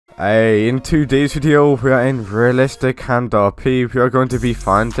Hey, in today's video, we are in realistic hand RP. We are going to be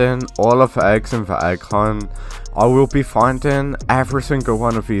finding all of the eggs in the egg hunt. I will be finding every single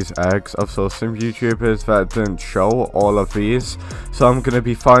one of these eggs. I've saw some YouTubers that didn't show all of these, so I'm going to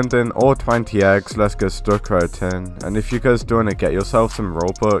be finding all 20 eggs. Let's get stuck right in. And if you guys do want to get yourself some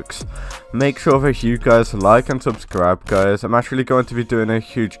Robux, make sure that you guys like and subscribe, guys. I'm actually going to be doing a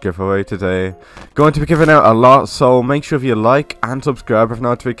huge giveaway today. Going to be giving out a lot, so make sure you like and subscribe with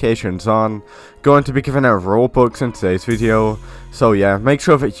notifications on. Going to be giving out Robux in today's video, so yeah, make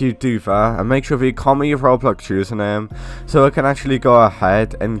sure that you do that, and make sure that you comment your Roblox username, so I can actually go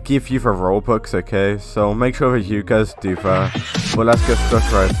ahead and give you the Robux, okay? So make sure that you guys do that. But let's get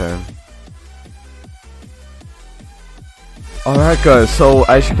stuck right in. Alright guys, so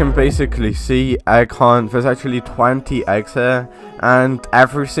as you can basically see, egg hunt, there's actually 20 eggs here, and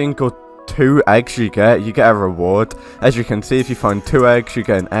every single 2 eggs you get a reward. As you can see, if you find 2 eggs, you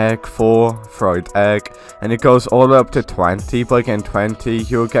get an egg, 4 fried egg, and it goes all the way up to 20. By getting 20,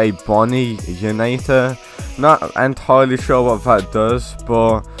 you'll get a Bonnie Uniter. Not entirely sure what that does,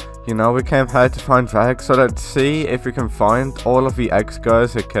 but you know, we came here to find the eggs, so let's see if we can find all of the eggs,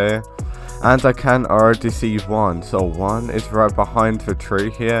 guys, okay? And I can already see one, so one is right behind the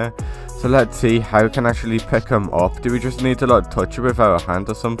tree here. So let's see how we can actually pick them up. Do we just need to like touch it with our hand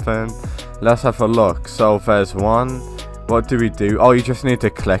or something? Let's have a look. So there's one. What do we do? Oh, you just need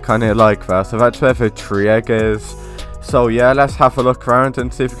to click on it like that. So that's where the tree egg is. So yeah, let's have a look around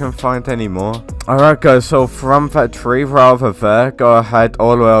and see if we can find any more. Alright guys, so from that tree right over there, go ahead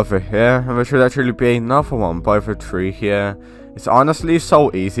all the way over here. And there should actually be another one by the tree here. It's honestly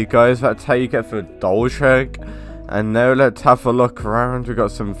so easy, guys. That's how you get the Doge egg. And now let's have a look around. We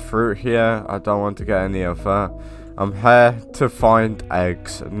got some fruit here. I don't want to get any of that. I'm here to find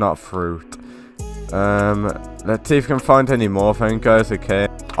eggs, not fruit. Let's see if we can find any more things, guys, okay?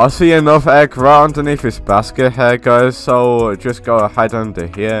 I see another egg right underneath this basket here, guys. So just go ahead under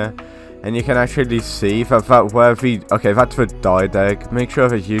here. And you can actually see that okay, that's the dyed egg. Make sure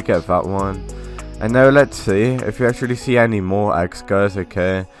that you get that one. And now let's see if you actually see any more eggs, guys,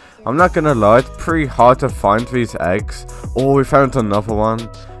 okay? I'm not gonna lie, it's pretty hard to find these eggs. Oh, we found another one.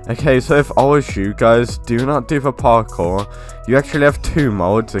 Okay, so if I was you guys, do not do the parkour. You actually have 2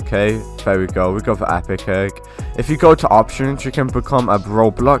 modes, okay? There we go, we got the epic egg. If you go to options, you can become a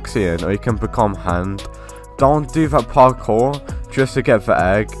ROBLOXian, or you can become hand. Don't do that parkour just to get the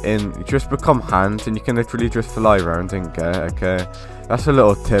egg, and just become hand, and you can literally just fly around and get it, okay? That's a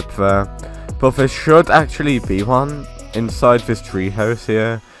little tip there. But there should actually be one inside this treehouse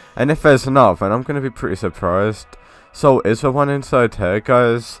here. And if there's not, then I'm going to be pretty surprised. So, is there one inside here,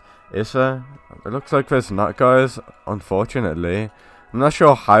 guys? Is there? It looks like there's not, guys, unfortunately. I'm not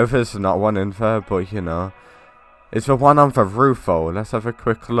sure how there's not one in there, but you know. Is there one on the roof, though? Let's have a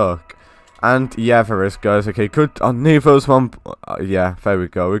quick look. And yeah, there is, guys. Okay, good. I knew there was one. Yeah, there we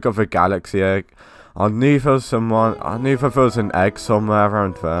go. We got the galaxy egg. I knew there was an egg somewhere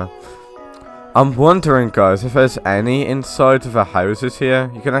around there. I'm wondering, guys, if there's any inside of the houses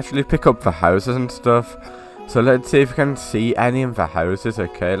here. You can actually pick up the houses and stuff. So let's see if we can see any in the houses.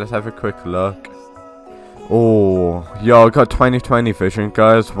 Okay, let's have a quick look. Oh, yo, I got 20/20 vision,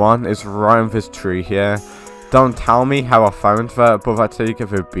 guys. One is right in this tree here. Don't tell me how I found that, but that's how you get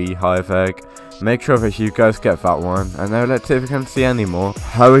the beehive egg. Make sure that you guys get that one. And now let's see if we can see any more.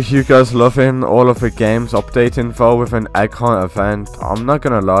 How are you guys loving all of the games updating though with an egg hunt event? I'm not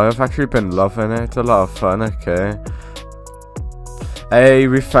gonna lie, I've actually been loving it. It's a lot of fun, okay? Hey,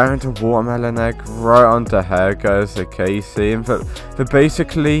 we found a watermelon egg right under here, guys, okay? You see, they're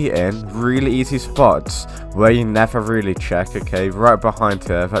basically in really easy spots where you never really check, okay? Right behind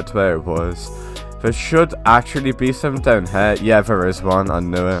here, that's where it was. There should actually be some down here. Yeah, there is one, I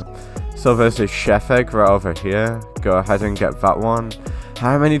knew it. So there's a chef egg right over here. Go ahead and get that one.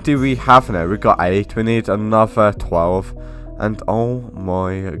 How many do we have now? We got 8. We need another 12. And oh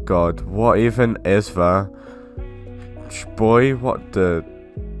my god, what even is that? Boy, what the...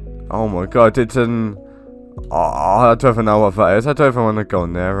 Oh my god, it's an... Oh, I don't even know what that is. I don't even want to go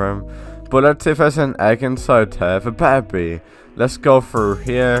near him. But let's see if there's an egg inside here. There better be. Let's go through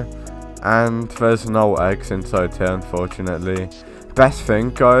here. And there's no eggs inside here, unfortunately. Best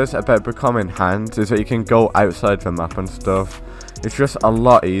thing, guys, about becoming hands is that you can go outside the map and stuff. It's just a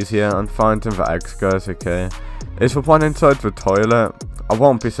lot easier on finding the eggs, guys, okay? Is there one inside the toilet? I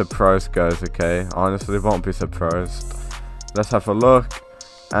won't be surprised, guys, okay? Honestly, won't be surprised. Let's have a look.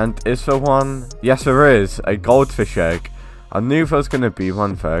 And is there one? Yes, there is. A goldfish egg. I knew there was going to be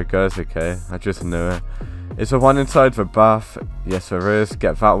one there, guys, okay? I just knew it. Is there one inside the bath? Yes, there is.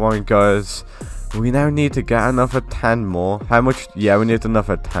 Get that one, guys. We now need to get another 10 more. How much? Yeah, we need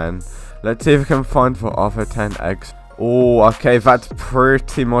another 10. Let's see if we can find the other 10 eggs. Oh, okay, that's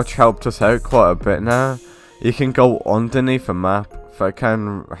pretty much helped us out quite a bit now. You can go underneath the map. That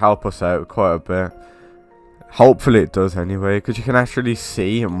can help us out quite a bit. Hopefully it does anyway, because you can actually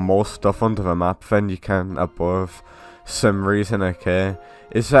see more stuff under the map than you can above. Some reason, okay.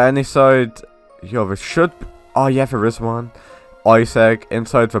 Is there any side? Yo, there should be. Oh yeah, there is one. Ice egg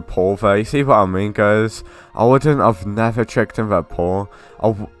inside the pool there. You see what I mean, guys? I've never checked in that pool.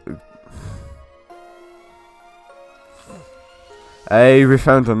 Hey, we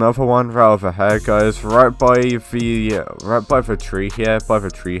found another one right over here, guys. Right by the tree here, by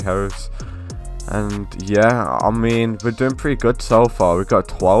the tree house. And yeah, I mean, we're doing pretty good so far. We got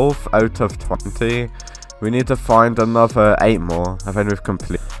 12 out of 20. We need to find another 8 more, and then we've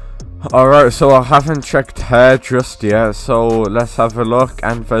completed. Alright, so I haven't checked here just yet, so let's have a look.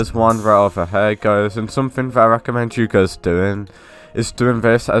 And there's one right over here, guys. And something that I recommend you guys doing is doing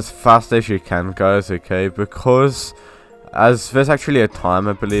this as fast as you can, guys, okay? Because as there's actually a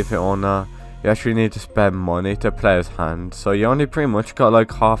timer, believe it or not, you actually need to spend money to play as hand. So you only pretty much got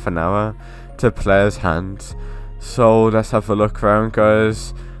like half an hour to play as hands. So let's have a look around,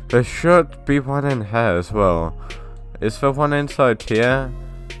 guys. There should be one in here as well. Is there one inside here?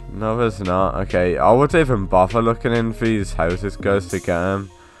 No, there's not. Okay, I wouldn't even bother looking in these houses, guys, to get them.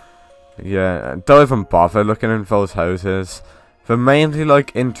 Yeah, don't even bother looking in those houses. They're mainly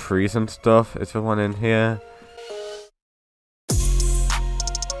like in trees and stuff. Is there one in here?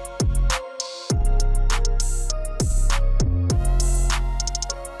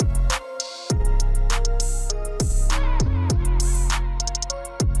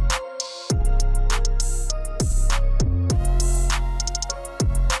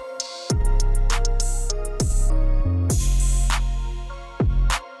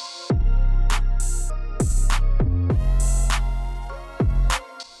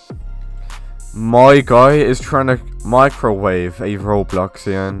 My guy is trying to microwave a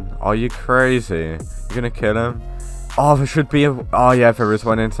Robloxian. Are you crazy? You're gonna kill him? Oh, there should be a... Oh yeah, there is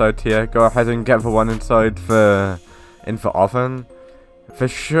one inside here. Go ahead and get the one inside the oven. There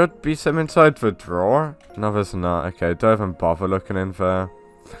should be some inside the drawer. No, there's not. Okay, don't even bother looking in there.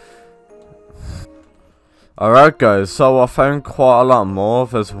 Alright guys, so I found quite a lot more.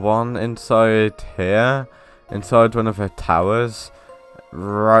 There's one inside here. Inside one of the towers.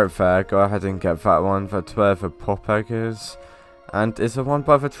 Right there, go ahead and get that one. That's where the pop egg is. And is there one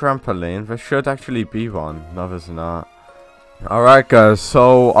by the trampoline? There should actually be one. No, there's not. Alright guys,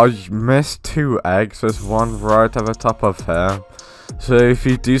 so I missed 2 eggs. There's one right at the top of here. So if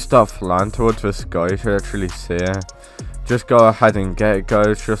you do start flying towards the sky, you should actually see it. Just go ahead and get it,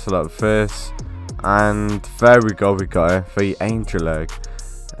 guys, just like this. And there we go, we got it. The angel egg.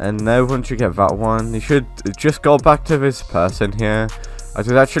 And now once you get that one, you should just go back to this person here. I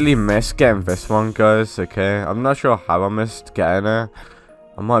did actually miss getting this one, guys, okay? I'm not sure how I missed getting it.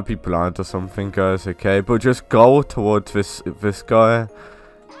 I might be blind or something, guys, okay? But just go towards this guy.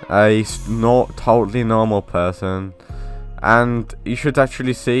 A not totally normal person. And you should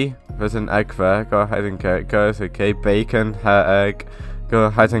actually see there's an egg there. Go ahead and get it, guys, okay? Bacon, hair egg. Go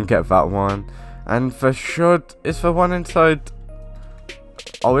ahead and get that one. And there should... Is there one inside...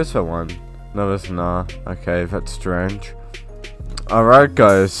 Oh, is there one? No, there's not. Okay, that's strange. Alright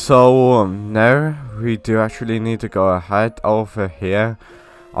guys, so now we do actually need to go ahead over here.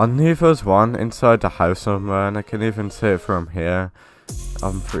 I knew there was one inside the house somewhere, and I can even see it from here.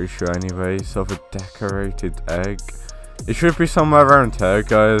 I'm pretty sure anyway. So the decorated egg. It should be somewhere around here,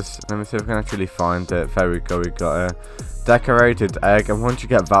 guys. Let me see if I can actually find it. There we go, we got it. Decorated egg, and once you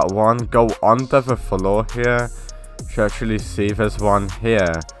get that one, go under the floor here. You should actually see there's one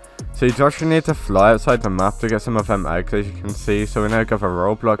here. So you actually need to fly outside the map to get some of them eggs, as you can see. So we now got a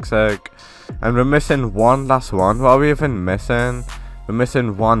Roblox egg. And we're missing one last one. What are we even missing? We're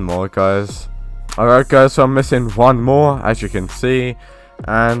missing one more, guys. Alright guys, so I'm missing one more, as you can see.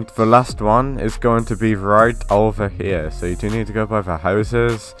 And the last one is going to be right over here. So you do need to go by the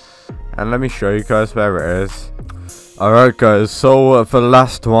houses. And let me show you guys where it is. Alright guys, so the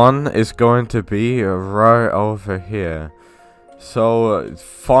last one is going to be right over here. So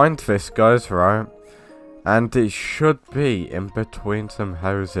find this, guys, right? And it should be in between some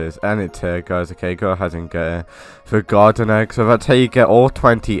houses. And it's here, guys, okay? Go ahead and get it. The garden egg. So that's how you get all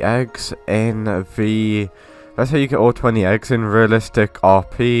 20 eggs in the... That's how you get all 20 eggs in realistic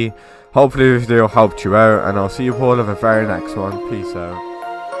RP. Hopefully this video helped you out. And I'll see you all in the very next one. Peace out.